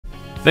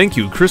Thank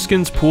you,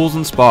 Kriskens Pools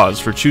and Spas,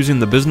 for choosing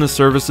the business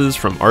services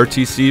from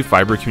RTC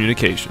Fiber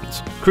Communications.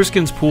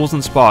 Kriskens Pools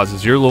and Spas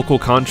is your local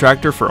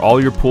contractor for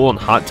all your pool and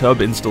hot tub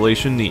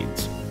installation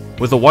needs.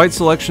 With a wide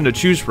selection to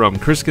choose from,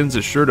 Kriskens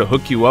is sure to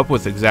hook you up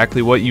with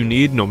exactly what you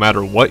need, no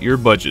matter what your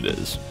budget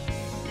is.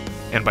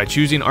 And by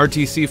choosing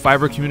RTC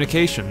Fiber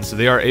Communications,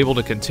 they are able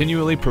to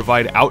continually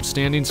provide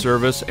outstanding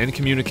service and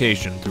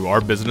communication through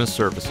our business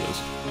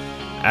services.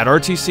 At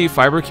RTC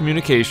Fiber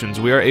Communications,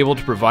 we are able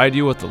to provide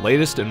you with the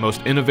latest and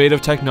most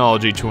innovative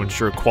technology to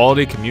ensure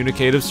quality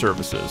communicative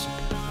services.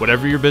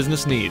 Whatever your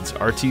business needs,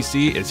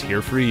 RTC is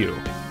here for you.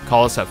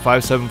 Call us at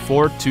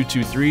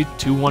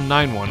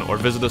 574-223-2191 or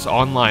visit us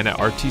online at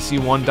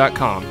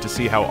rtc1.com to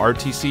see how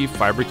RTC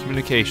Fiber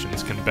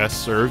Communications can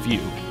best serve you.